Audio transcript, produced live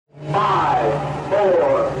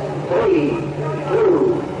4, 3, 2,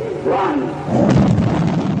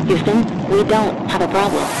 1. Houston, we don't have a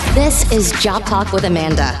problem. This is Job Talk with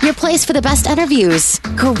Amanda, your place for the best interviews,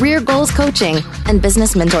 career goals coaching, and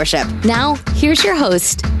business mentorship. Now, here's your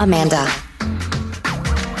host, Amanda.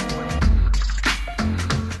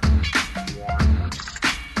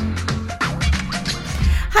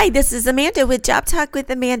 Hi, this is Amanda with Job Talk with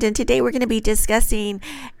Amanda, and today we're going to be discussing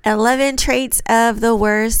 11 traits of the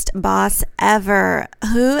worst boss ever.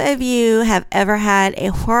 Who of you have ever had a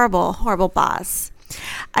horrible, horrible boss?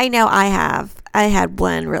 I know I have. I had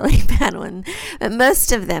one really bad one, but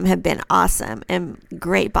most of them have been awesome and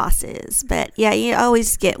great bosses. But yeah, you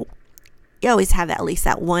always have at least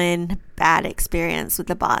that one bad experience with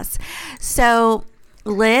the boss. So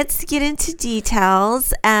let's get into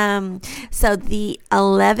details. So the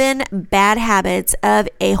 11 bad habits of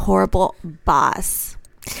a horrible boss.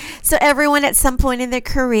 So everyone at some point in their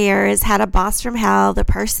career has had a boss from hell, the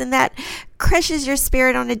person that crushes your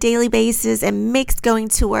spirit on a daily basis and makes going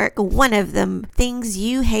to work one of the things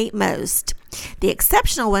you hate most. The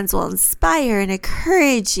exceptional ones will inspire and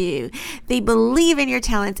encourage you. They believe in your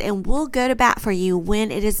talents and will go to bat for you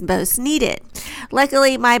when it is most needed.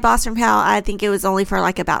 Luckily, my boss from hell, I think it was only for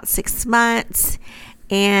like about 6 months.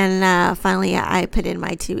 And finally, I put in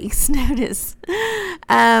my 2 weeks notice.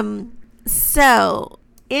 So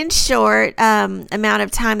in short amount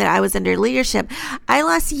of time that I was under leadership, I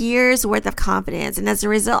lost years worth of confidence. And as a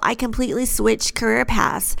result, I completely switched career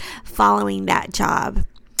paths following that job.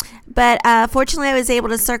 But fortunately, I was able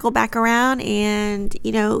to circle back around and,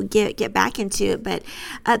 get back into it. But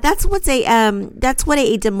that's what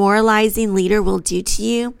a demoralizing leader will do to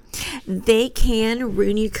you. They can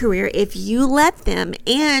ruin your career if you let them,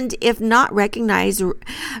 and if not recognized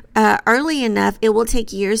early enough, it will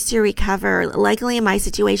take years to recover. Luckily, in my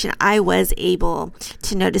situation, I was able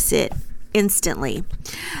to notice it instantly.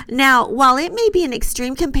 Now, while it may be an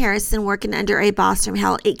extreme comparison working under a boss from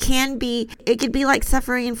hell, it could be like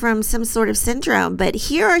suffering from some sort of syndrome. But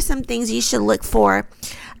here are some things you should look for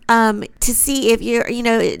to see if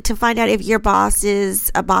to find out if your boss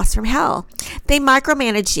is a boss from hell. They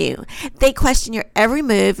micromanage you. They question your every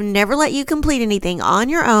move, never let you complete anything on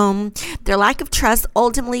your own. Their lack of trust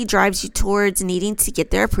ultimately drives you towards needing to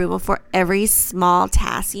get their approval for every small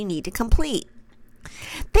task you need to complete.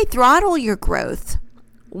 They throttle your growth.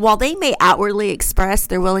 While they may outwardly express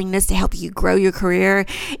their willingness to help you grow your career,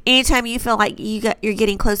 anytime you feel like you're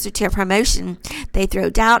getting closer to a promotion, they throw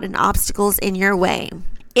doubt and obstacles in your way.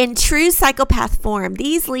 In true psychopath form,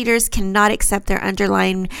 these leaders cannot accept their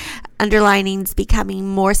underlinings becoming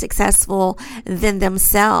more successful than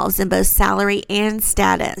themselves in both salary and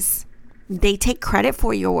status. They take credit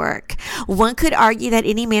for your work. One could argue that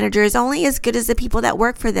any manager is only as good as the people that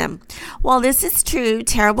work for them. While this is true,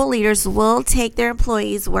 terrible leaders will take their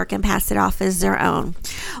employees' work and pass it off as their own.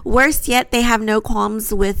 Worse yet, they have no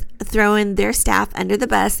qualms with throwing their staff under the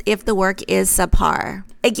bus if the work is subpar.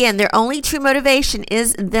 Again, their only true motivation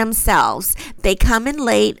is themselves. They come in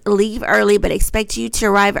late, leave early, but expect you to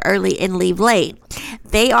arrive early and leave late.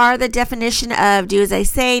 They are the definition of do as I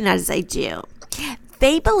say, not as I do.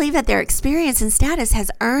 They believe that their experience and status has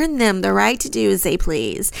earned them the right to do as they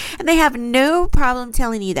please, and they have no problem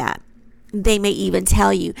telling you that. They may even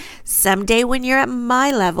tell you, someday when you're at my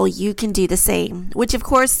level, you can do the same, which of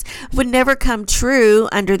course would never come true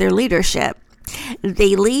under their leadership.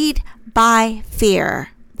 They lead by fear.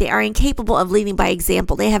 They are incapable of leading by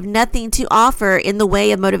example. They have nothing to offer in the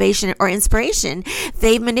way of motivation or inspiration.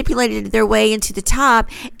 They've manipulated their way into the top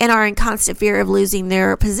and are in constant fear of losing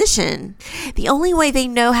their position. The only way they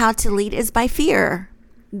know how to lead is by fear.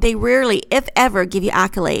 They rarely, if ever, give you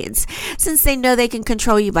accolades. Since they know they can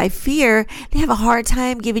control you by fear, they have a hard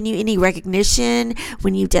time giving you any recognition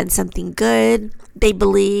when you've done something good. They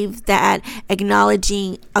believe that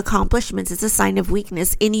acknowledging accomplishments is a sign of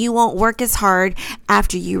weakness and you won't work as hard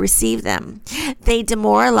after you receive them. They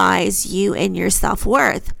demoralize you and your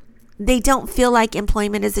self-worth. They don't feel like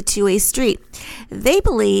employment is a two-way street. They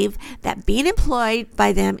believe that being employed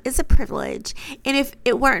by them is a privilege. And if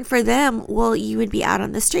it weren't for them, well, you would be out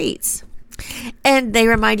on the streets. And they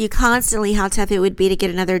remind you constantly how tough it would be to get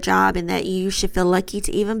another job and that you should feel lucky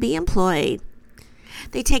to even be employed.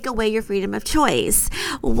 They take away your freedom of choice.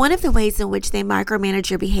 One of the ways in which they micromanage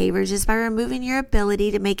your behaviors is by removing your ability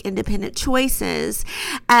to make independent choices.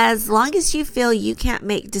 As long as you feel you can't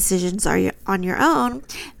make decisions on your own,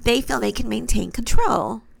 they feel they can maintain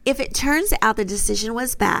control. If it turns out the decision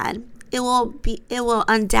was bad, it will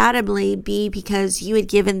undoubtedly be because you had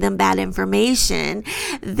given them bad information.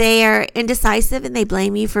 They are indecisive and they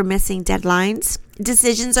blame you for missing deadlines.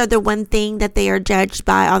 Decisions are the one thing that they are judged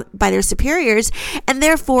by their superiors, and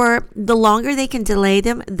therefore the longer they can delay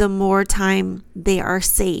them, the more time they are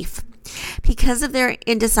safe. Because of their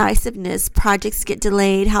indecisiveness, projects get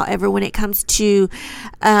delayed. However, when it comes to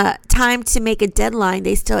time to make a deadline,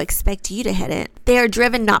 they still expect you to hit it. They are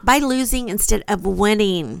driven not by losing instead of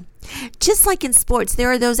winning. Just like in sports,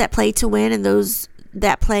 there are those that play to win and those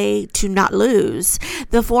that play to not lose.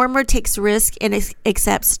 The former takes risk and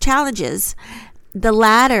accepts challenges. The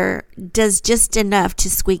latter does just enough to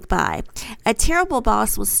squeak by. A terrible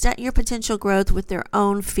boss will stunt your potential growth with their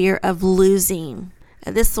own fear of losing.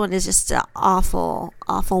 This one is just an awful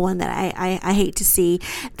one that I hate to see.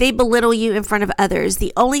 They belittle you in front of others.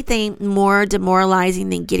 The only thing more demoralizing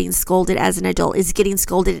than getting scolded as an adult is getting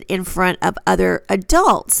scolded in front of other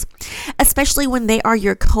adults, especially when they are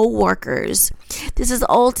your co-workers. This is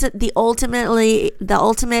the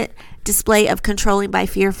ultimate display of controlling by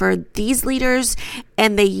fear for these leaders,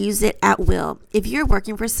 and they use it at will. If you're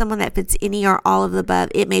working for someone that fits any or all of the above,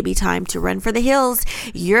 it may be time to run for the hills.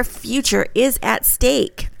 Your future is at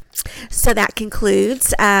stake. So that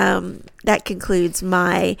concludes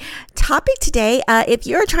my topic today. If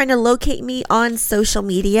you're trying to locate me on social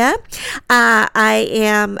media, you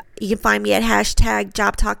can find me at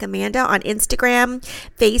 #JobTalkAmanda on Instagram,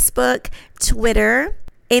 Facebook, Twitter.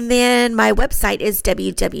 And then my website is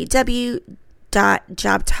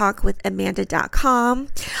www.jobtalkwithamanda.com.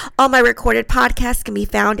 All my recorded podcasts can be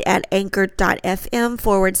found at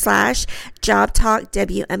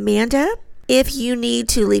anchor.fm/JobTalkWAmanda. If you need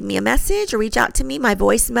to leave me a message or reach out to me, my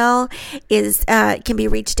voicemail can be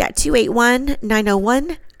reached at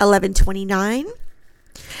 281-901-1129.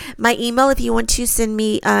 My email, if you want to send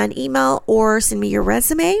me an email or send me your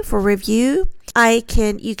resume for review,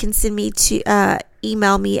 you can send me to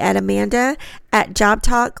email me at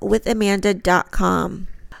amanda@jobtalkwithamanda.com.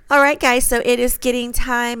 All right, guys, so it is getting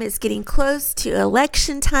time. It's getting close to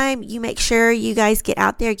election time. You make sure you guys get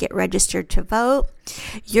out there, get registered to vote.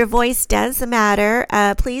 Your voice does matter.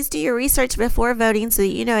 Please do your research before voting so that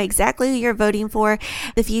you know exactly who you're voting for.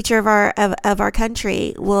 The future of our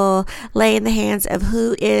country will lay in the hands of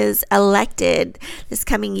who is elected this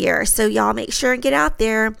coming year. So y'all make sure and get out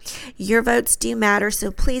there. Your votes do matter,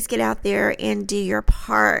 so please get out there and do your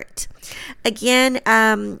part. Again,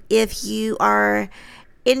 if you are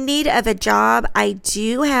in need of a job, I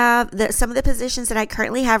do have some of the positions that I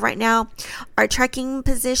currently have right now are trucking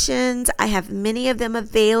positions. I have many of them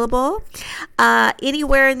available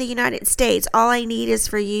anywhere in the United States. All I need is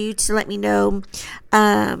for you to let me know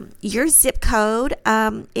your zip code,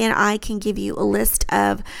 and I can give you a list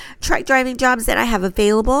of truck driving jobs that I have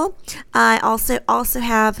available. I also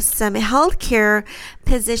have some healthcare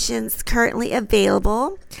positions currently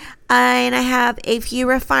available. And I have a few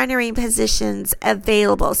refinery positions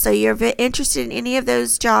available. So you're interested in any of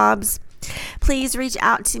those jobs, please reach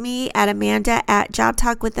out to me at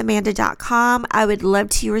amanda@jobtalkwithamanda.com. I would love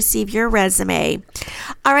to receive your resume.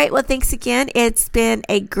 All right. Well, thanks again. It's been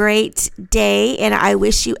a great day, and I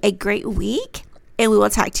wish you a great week. And we will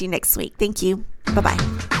talk to you next week. Thank you. Bye-bye.